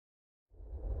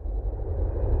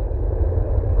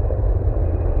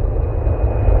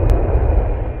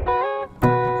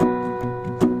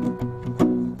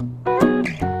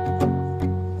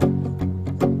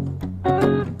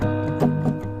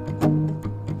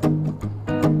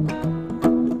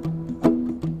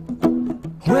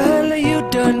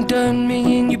done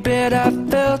me and you bet I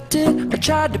felt it. I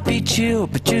tried to be chill,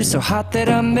 but you're so hot that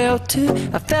I melted.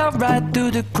 I fell right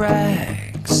through the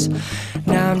cracks.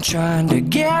 Now I'm trying to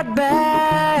get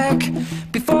back.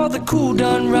 Before the cool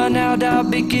done run out, I'll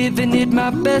be giving it my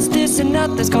bestest, and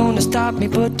nothing's gonna stop me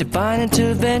but divine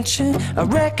intervention. I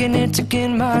reckon it's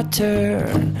again my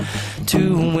turn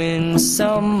to win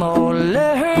some or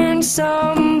learn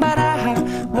some, but I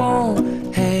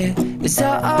won't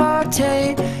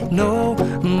hesitate no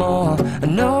more,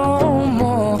 no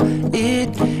more.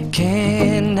 It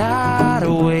cannot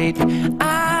wait.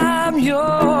 I'm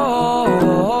yours.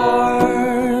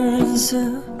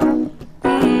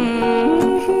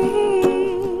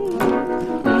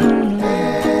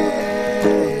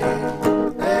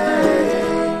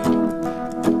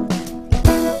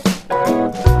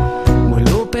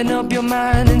 Open up your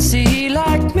mind and see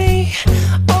like me.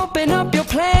 Open up your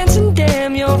plans and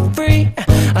damn, you're free.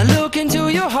 I look into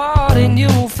your heart and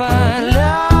you'll find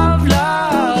love,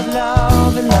 love,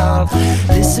 love, and love.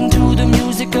 Listen to the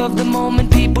music of the moment,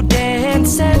 people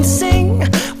dance and sing.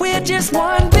 We're just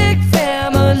one big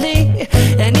family,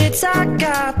 and it's our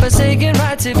God-forsaken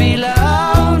right to be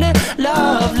loved.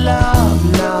 Love, love,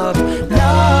 love,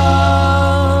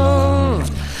 love.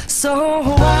 So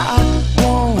I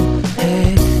won't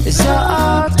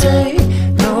hesitate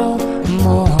no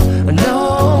more, no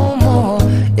more.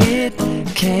 It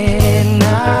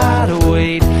cannot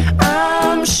wait.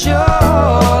 I'm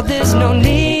sure there's no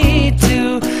need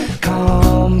to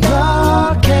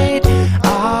complicate.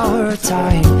 Our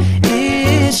time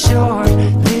is short.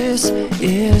 This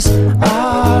is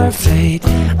our fate.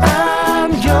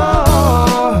 I'm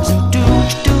yours. Do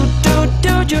you, but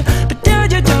do you, but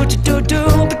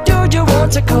do you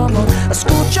want to come on? I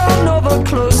scooch on over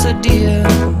closer, dear,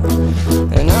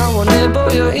 and I will nibble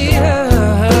your ear.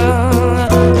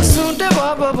 Soon to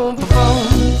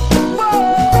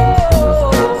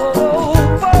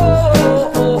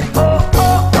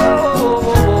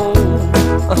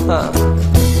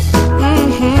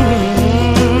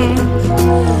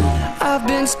I've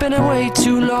been spending way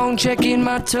too long checking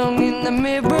my tongue in the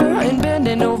mirror and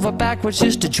bending over backwards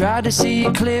just to try to see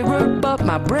it clearer, but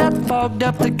my breath fogged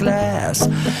up the glass,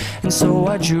 and so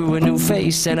I drew a new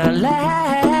face and I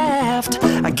laughed.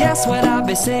 I guess what I'll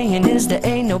be saying is there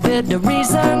ain't no better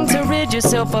reason to rid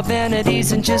yourself of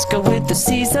vanities and just go with the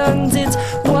seasons. It's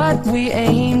what we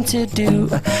aim to do.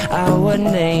 Our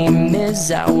name is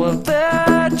our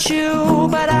virtue,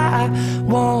 but I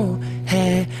won't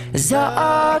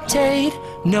hesitate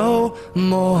no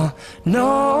more,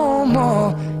 no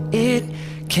more. It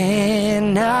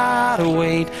cannot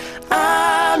wait.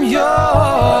 I'm yours.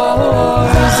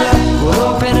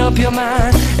 Well, open up your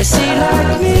mind and see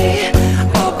like me.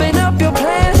 Open up your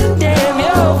plans and damn,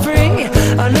 you're free.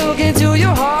 I look into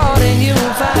your heart and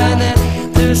you'll find that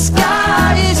the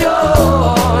sky is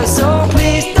yours. So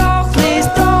please don't, please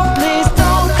don't, please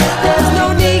don't. There's no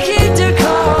need here to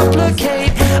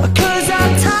complicate, 'cause our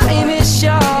time is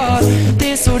short.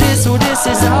 This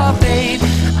is our fate.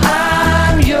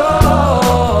 I'm yours.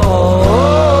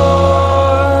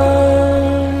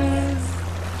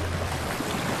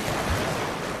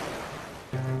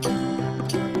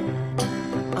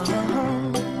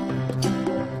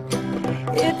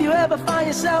 If you ever find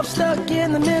yourself stuck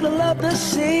in the middle of the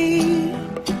sea,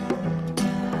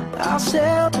 I'll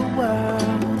sail the world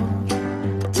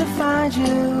to find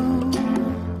you.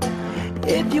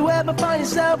 If you ever find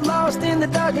yourself lost in the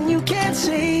dark and you can't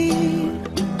see,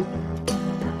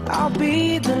 I'll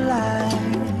be the light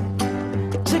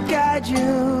to guide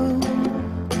you.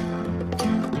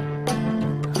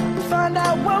 Find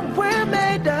out what we're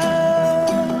made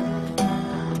of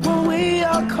when we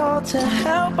are called to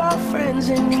help our friends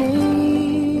in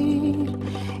need.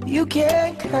 You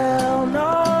can count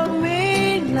on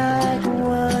me like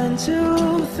 1,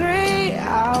 2, 3,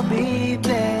 I'll be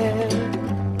there.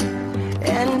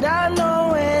 And I know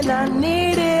when I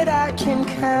need it, I can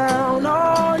count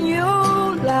on you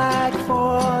like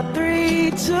 4,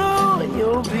 3, 2,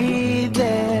 you'll be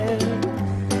there.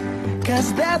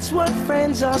 'Cause that's what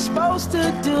friends are supposed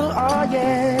to do, oh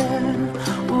yeah.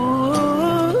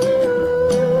 Ooh,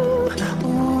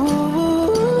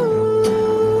 ooh,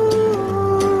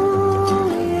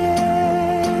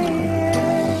 yeah.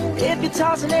 If you're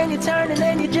tossing and you're turning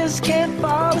and you just can't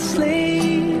fall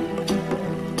asleep,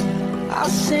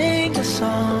 I'll sing a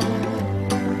song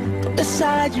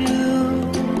beside you.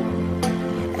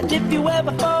 And if you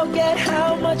ever forget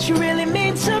how much you really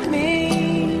mean to me,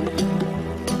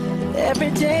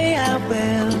 every day I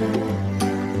will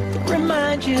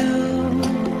remind you.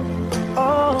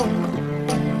 Oh,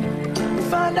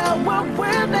 find out what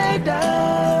we're made of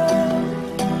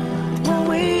when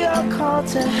we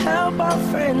to help our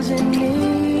friends in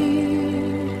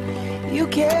need. You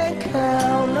can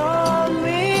count on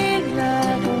me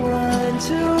like 1,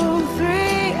 2,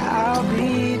 3, I'll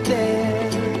be there.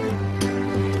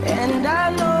 And I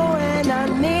know when I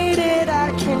need it, I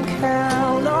can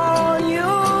count on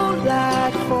you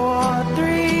like 4,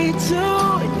 3, 2,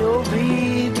 and you'll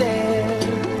be there.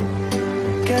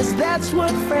 'Cause that's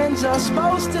what friends are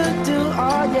supposed to do,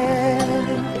 oh yeah.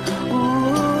 Ooh,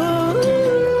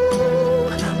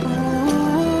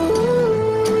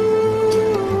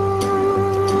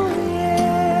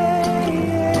 yeah,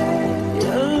 yeah.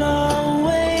 You'll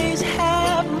always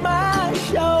have my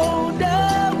shoulder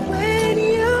when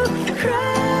you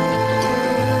cry.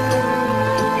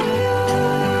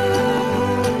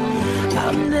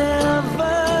 I'll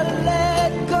never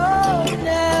let go,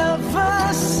 never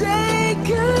say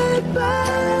goodbye.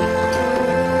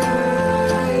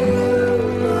 You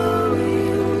know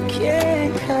you can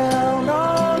count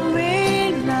on me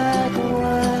like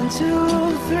 1, 2,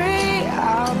 3,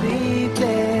 I'll be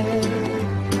there.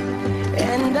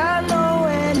 And I know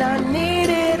when I need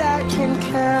it, I can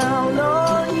count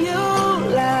on you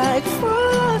like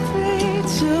 4, 3,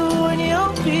 2, and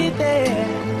you'll be there.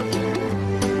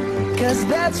 'Cause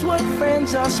that's what friends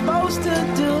are supposed to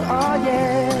do, oh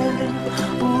yeah.